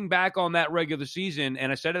 looking back on that regular season,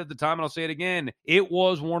 and I said it at the time and I'll say it again, it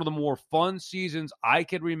was one of the more fun seasons I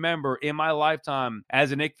could remember in my lifetime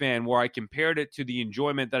as a Knicks fan, where I compared it to the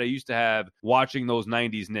enjoyment that I used to have watching those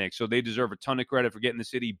 90s Knicks. So they deserve a ton of credit for getting the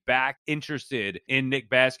city back interested in Knicks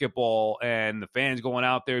basketball, and the fans going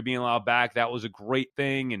out there being allowed back. That was a great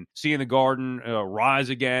thing, and seeing the Garden rise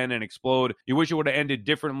again and explode. You wish it would have ended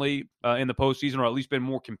differently in the postseason, or at least been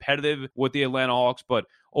more competitive with the Atlanta Hawks, but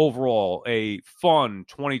overall, a fun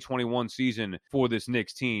 2021 season for this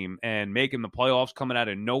Knicks team, and making the playoffs coming out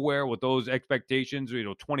of nowhere with those expectations,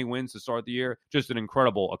 20 wins to start the year, just an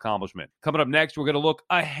incredible accomplishment. Coming up next, we're going to look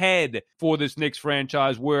ahead for this Knicks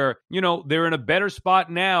franchise, where, they're in a better spot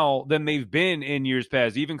now than they've been in years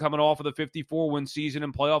past. Even coming off of the 54-win season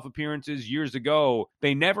and playoff appearances years ago,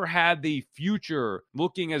 they never had the future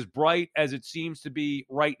looking as bright as it seems to be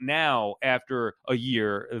right now after a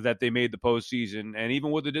year that they made the postseason. And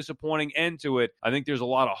even with the disappointing end to it, I think there's a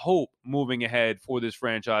lot of hope moving ahead for this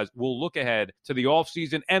franchise. We'll look ahead to the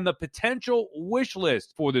offseason and the potential wish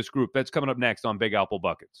list for this group. That's coming up next on Big Apple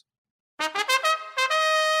Buckets.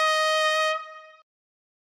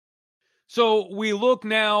 So we look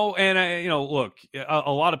now, and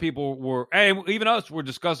a lot of people were, and even us, were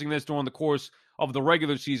discussing this during the course of the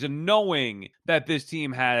regular season, knowing that this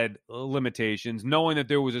team had limitations, knowing that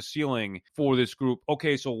there was a ceiling for this group.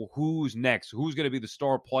 Okay, so who's next? Who's going to be the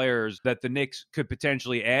star players that the Knicks could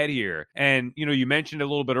potentially add here? And, you mentioned a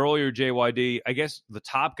little bit earlier, JYD, I guess the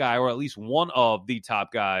top guy, or at least one of the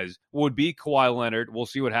top guys, would be Kawhi Leonard. We'll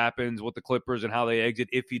see what happens with the Clippers and how they exit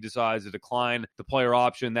if he decides to decline the player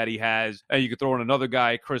option that he has. And you could throw in another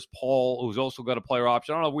guy, Chris Paul, who's also got a player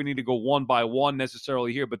option. I don't know if we need to go one by one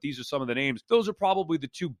necessarily here, but these are some of the names. Those are probably the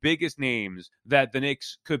two biggest names that the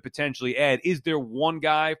Knicks could potentially add. Is there one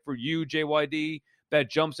guy for you, JYD, that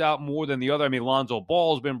jumps out more than the other? I mean, Lonzo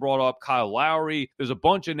Ball has been brought up, Kyle Lowry. There's a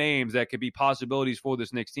bunch of names that could be possibilities for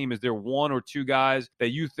this Knicks team. Is there one or two guys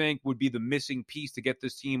that you think would be the missing piece to get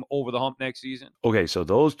this team over the hump next season? Okay, so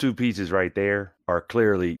those two pieces right there are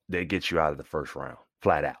clearly, they get you out of the first round.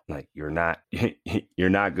 Flat out. Like, you're not going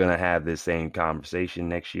to have this same conversation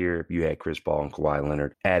next year if you had Chris Paul and Kawhi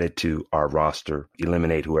Leonard added to our roster.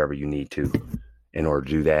 Eliminate whoever you need to in order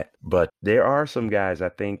to do that. But there are some guys, I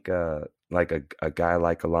think, like a guy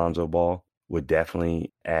like Alonzo Ball would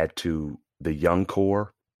definitely add to the young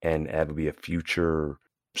core, and that would be a future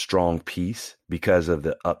strong piece because of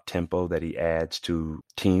the up tempo that he adds to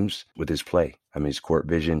teams with his play. I mean, his court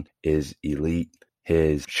vision is elite.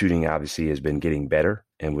 His shooting obviously has been getting better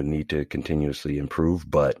and would need to continuously improve.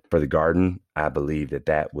 But for the Garden, I believe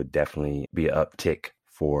that would definitely be an uptick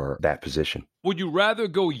for that position. Would you rather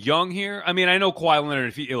go young here? I mean, I know Kawhi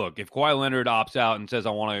Leonard, if Kawhi Leonard opts out and says,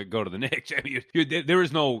 I want to go to the Knicks, I mean, there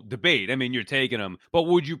is no debate. I mean, you're taking him. But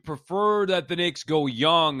would you prefer that the Knicks go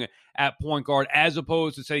young at point guard as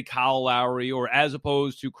opposed to, say, Kyle Lowry, or as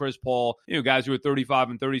opposed to Chris Paul, guys who are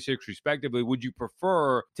 35 and 36 respectively? Would you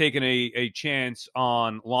prefer taking a chance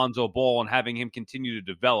on Lonzo Ball and having him continue to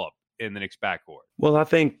develop in the Knicks backcourt? Well, I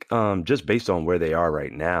think just based on where they are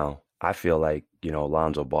right now, I feel like,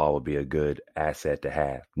 Lonzo Ball would be a good asset to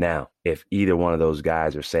have. Now, if either one of those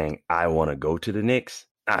guys are saying, I want to go to the Knicks,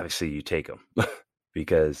 obviously you take them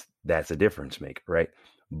because that's a difference maker, right?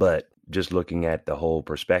 But just looking at the whole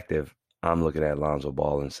perspective, I'm looking at Lonzo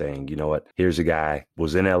Ball and saying, you know what? Here's a guy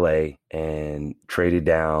was in LA and traded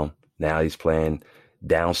down. Now he's playing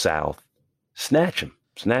down south. Snatch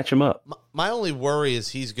him up. My only worry is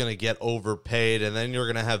he's going to get overpaid, and then you're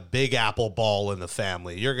going to have Big Apple Ball in the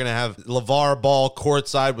family. You're going to have LeVar Ball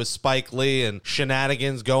courtside with Spike Lee and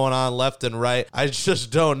shenanigans going on left and right. I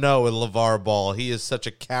just don't know with LeVar Ball. He is such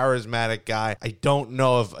a charismatic guy. I don't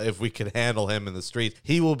know if we could handle him in the streets.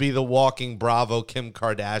 He will be the walking Bravo Kim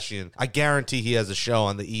Kardashian. I guarantee he has a show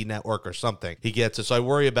on the E! Network or something. He gets it, so I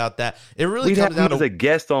worry about that. It really comes down to as a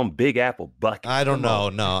guest on Big Apple Bucket. I don't know.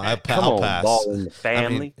 No, I'll pass. Ball in the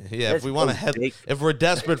family. I mean, if we want if we're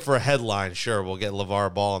desperate for a headline, sure, we'll get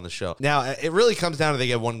LeVar Ball on the show. Now, it really comes down to they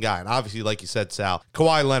get one guy. And obviously, like you said, Sal,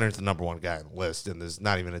 Kawhi Leonard's the number one guy on the list, and there's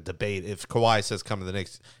not even a debate. If Kawhi says come to the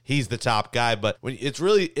Knicks, he's the top guy. But when it's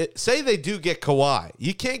really, say they do get Kawhi,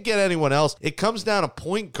 you can't get anyone else. It comes down to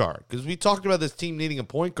point guard, because we talked about this team needing a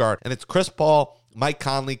point guard, and it's Chris Paul, Mike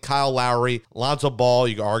Conley, Kyle Lowry, Lonzo Ball,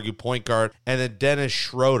 you can argue point guard, and then Dennis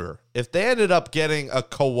Schroeder. If they ended up getting a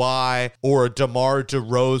Kawhi or a DeMar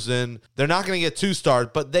DeRozan, they're not going to get two stars,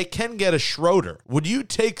 but they can get a Schroeder. Would you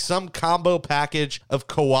take some combo package of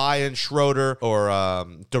Kawhi and Schroeder, or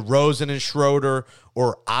DeRozan and Schroeder,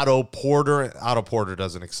 or Otto Porter. Otto Porter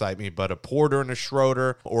doesn't excite me, but a Porter and a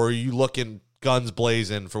Schroeder, or are you looking guns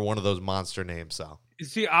blazing for one of those monster names, Sal?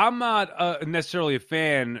 See, I'm not necessarily a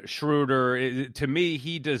fan. Schroeder, to me,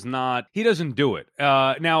 he doesn't do it.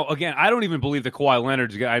 Now, again, I don't even believe that Kawhi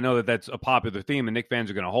Leonard's. I know that that's a popular theme, and Knicks fans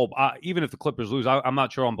are going to hope. Even if the Clippers lose, I'm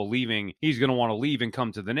not sure I'm believing he's going to want to leave and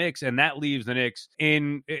come to the Knicks, and that leaves the Knicks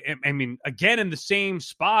in. I mean, again, in the same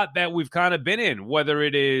spot that we've kind of been in, whether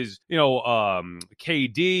it is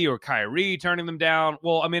KD or Kyrie turning them down.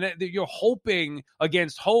 Well, I mean, you're hoping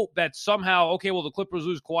against hope that somehow, okay, well, the Clippers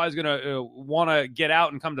lose, Kawhi's going to want to get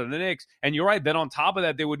out and come to the Knicks. And you're right, then on top of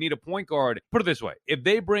that, they would need a point guard. Put it this way, if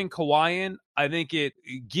they bring Kawhi in, I think it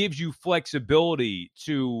gives you flexibility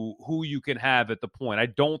to who you can have at the point. I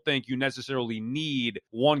don't think you necessarily need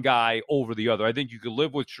one guy over the other. I think you could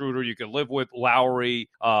live with Schroeder, you could live with Lowry,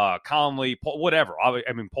 Conley, Paul, whatever.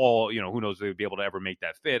 I mean, Paul, who knows if they'd be able to ever make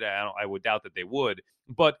that fit. I would doubt that they would.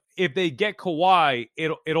 But if they get Kawhi,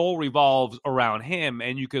 it all revolves around him,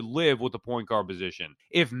 and you could live with the point guard position.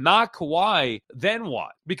 If not Kawhi, then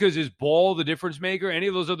what? Because is Ball the difference maker? Any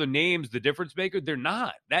of those other names the difference maker? They're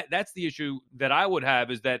not. That's the issue that I would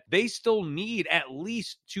have, is that they still need at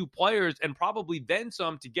least two players and probably then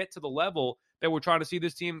some to get to the level that we're trying to see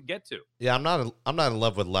this team get to. Yeah, I'm not in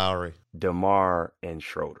love with Lowry, DeMar, and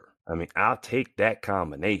Schroeder. I mean, I'll take that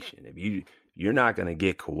combination. If you're not going to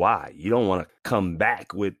get Kawhi, you don't want to come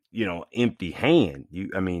back with, empty hand.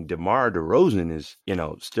 DeMar DeRozan is,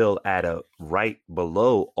 still at a right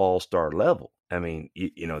below all-star level. I mean,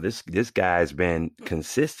 this guy's been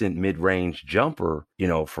consistent mid-range jumper,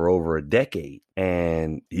 for over a decade,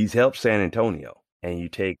 and he's helped San Antonio. And you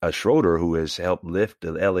take a Schroeder who has helped lift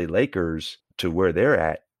the LA Lakers to where they're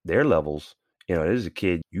at, their levels. This is a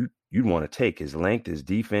kid you'd want to take. His length, his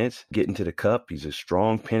defense, getting to the cup. He's a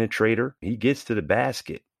strong penetrator. He gets to the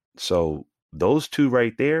basket. So those two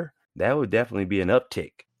right there, that would definitely be an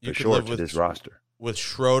uptick for sure to this roster. With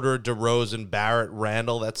Schroeder, DeRozan, Barrett,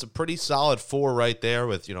 Randall, that's a pretty solid four right there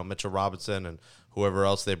with, Mitchell Robinson and whoever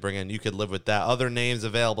else they bring in. You could live with that. Other names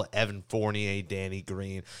available, Evan Fournier, Danny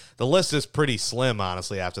Green. The list is pretty slim,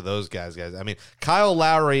 honestly, after those guys. I mean, Kyle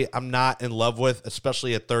Lowry, I'm not in love with,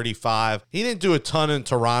 especially at 35. He didn't do a ton in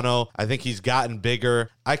Toronto. I think he's gotten bigger.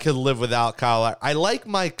 I could live without Kyle Lowry. I like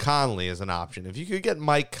Mike Conley as an option. If you could get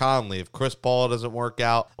Mike Conley, if Chris Paul doesn't work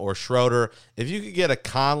out, or Schroeder, if you could get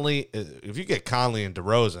Conley and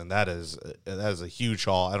DeRozan, that is a huge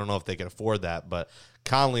haul. I don't know if they can afford that, but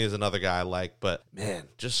Conley is another guy I like, but man,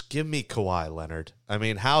 just give me Kawhi Leonard. I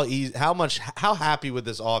mean, how happy would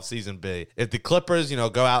this offseason be if the Clippers,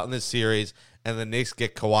 go out in this series and the Knicks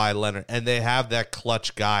get Kawhi Leonard and they have that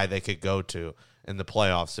clutch guy they could go to in the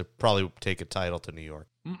playoffs to probably take a title to New York?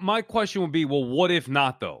 My question would be, well, what if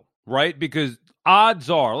not, though? Right? Because odds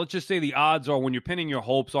are, let's just say the odds are, when you're pinning your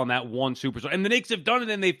hopes on that one superstar, and the Knicks have done it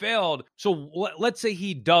and they failed. So let's say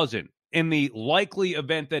he doesn't. In the likely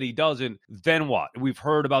event that he doesn't, then what? We've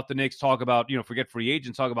heard about the Knicks talk about, forget free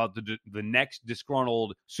agents, talk about the next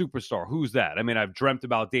disgruntled superstar. Who's that? I mean, I've dreamt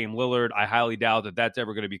about Dame Lillard. I highly doubt that that's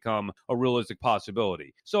ever going to become a realistic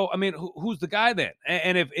possibility. So, I mean, who's the guy then?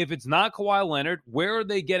 And if it's not Kawhi Leonard, where are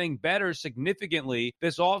they getting better significantly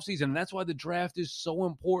this offseason? And that's why the draft is so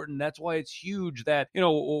important. That's why it's huge that,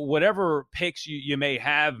 whatever picks you may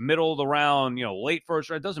have, middle of the round, late first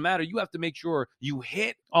round, it doesn't matter. You have to make sure you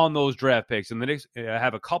hit on those draft picks, and the Knicks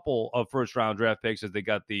have a couple of first-round draft picks as they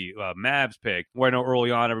got the Mavs pick, where I know early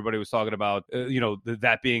on everybody was talking about,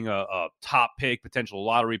 that being a top pick, potential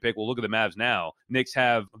lottery pick. Well, look at the Mavs now. Knicks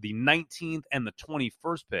have the 19th and the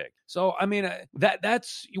 21st pick. So, I mean,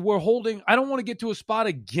 we're holding, I don't want to get to a spot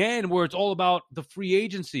again where it's all about the free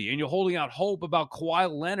agency and you're holding out hope about Kawhi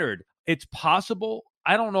Leonard. It's possible.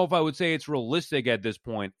 I don't know if I would say it's realistic at this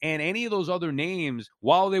point. And any of those other names,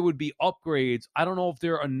 while they would be upgrades, I don't know if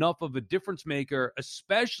they're enough of a difference maker,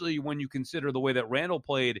 especially when you consider the way that Randall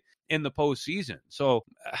played in the postseason. So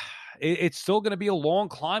it's still going to be a long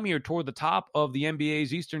climb here toward the top of the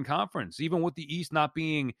NBA's Eastern Conference. Even with the East not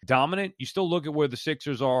being dominant, you still look at where the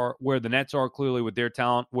Sixers are, where the Nets are clearly with their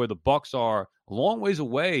talent, where the Bucks are. A long ways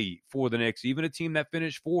away for the Knicks. Even a team that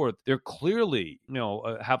finished fourth, they're clearly,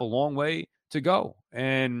 have a long way to go.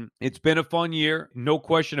 And it's been a fun year, no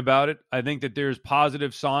question about it. I think that there's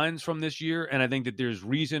positive signs from this year, and I think that there's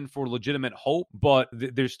reason for legitimate hope, but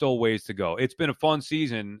there's still ways to go. It's been a fun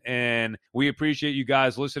season, and we appreciate you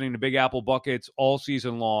guys listening to Big Apple Buckets all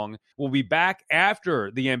season long. We'll be back after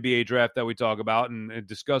the NBA draft that we talk about and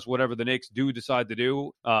discuss whatever the Knicks do decide to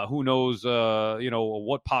do. Who knows,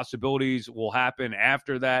 what possibilities will happen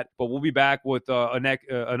after that, but we'll be back with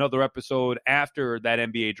another episode after that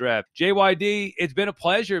NBA draft. JYD, it's been been a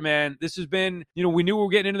pleasure, man. This has been, we knew we were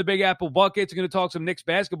getting into the Big Apple Buckets. We're going to talk some Knicks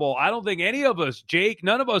basketball. I don't think any of us, Jake,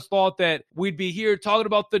 none of us thought that we'd be here talking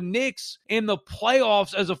about the Knicks in the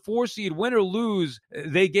playoffs as a 4-seed. Win or lose,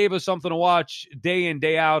 they gave us something to watch day in,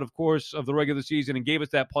 day out, of course, of the regular season and gave us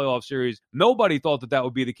that playoff series. Nobody thought that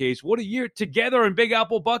would be the case. What a year together in Big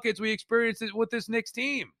Apple Buckets we experienced it with this Knicks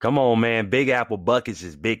team. Come on, man. Big Apple Buckets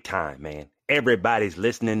is big time, man. Everybody's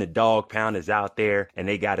listening. The Dog Pound is out there, and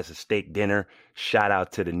they got us a steak dinner. Shout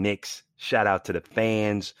out to the Knicks. Shout out to the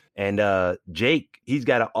fans. And Jake, he's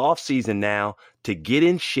got an off season now to get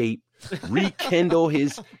in shape, rekindle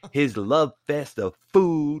his love fest of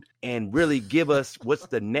food, and really give us what's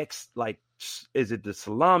the next, like, is it the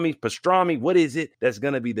salami, pastrami? What is it that's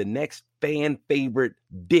going to be the next fan favorite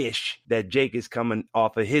dish that Jake is coming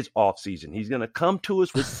off of his off season? He's going to come to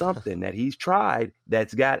us with something that he's tried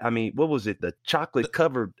that's got, what was it? The chocolate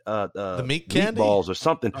covered the meat candy meatballs or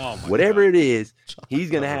something. Oh whatever God. it is, he's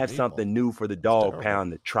going to have something new for the Dog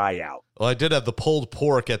Pound to try out. Well, I did have the pulled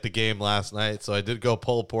pork at the game last night, so I did go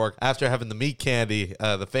pulled pork after having the meat candy,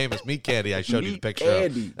 the famous meat candy I showed you the picture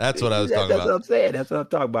of. That's what I was talking about. That's what I'm saying. That's what I'm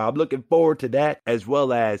talking about. I'm looking forward to that, as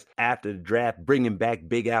well as after the draft, bringing back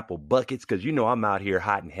Big Apple Buckets, because I'm out here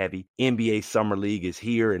hot and heavy. NBA Summer League is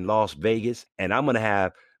here in Las Vegas, and I'm going to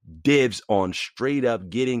have dibs on straight up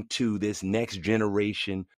getting to this next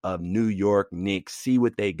generation of New York Knicks. See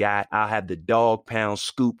what they got. I'll have the Dog Pound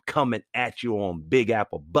scoop coming at you on Big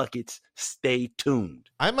Apple Buckets. Stay tuned.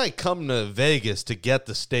 I might come to Vegas to get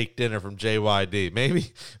the steak dinner from JYD.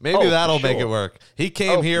 Maybe that'll make it work. He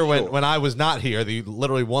came here when I was not here.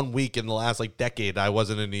 Literally 1 week in the last decade, I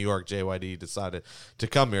wasn't in New York. JYD decided to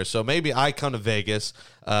come here. So maybe I come to Vegas.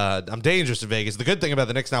 I'm dangerous to Vegas. The good thing about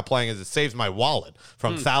the Knicks now playing is it saves my wallet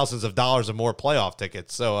from thousands of dollars or more playoff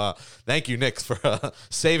tickets. So thank you, Knicks, for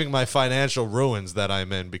saving my financial ruins that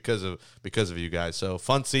I'm in because of you guys. So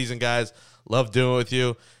fun season, guys. Love doing it with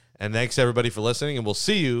you. And thanks, everybody, for listening. And we'll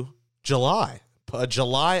see you July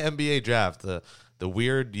NBA draft. The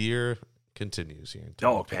weird year continues here.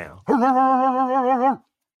 Dog Pound. Here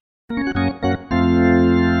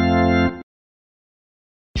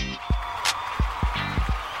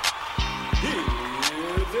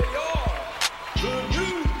they are, the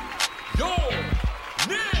New York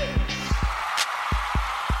Knicks.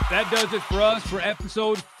 That does it for us for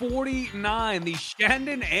episode 49, the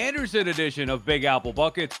Shandon Anderson edition of Big Apple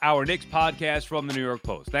Buckets, our Knicks podcast from the New York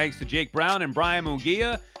Post. Thanks to Jake Brown and Brian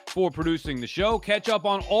Munguia for producing the show. Catch up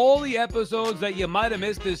on all the episodes that you might have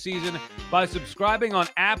missed this season by subscribing on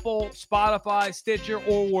Apple, Spotify, Stitcher,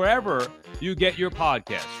 or wherever you get your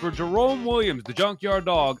podcasts. For Jerome Williams, the Junkyard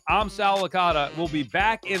Dog, I'm Sal Licata. We'll be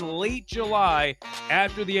back in late July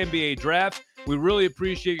after the NBA draft. We really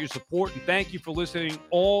appreciate your support, and thank you for listening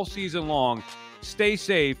all season long. Stay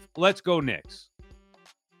safe. Let's go Knicks.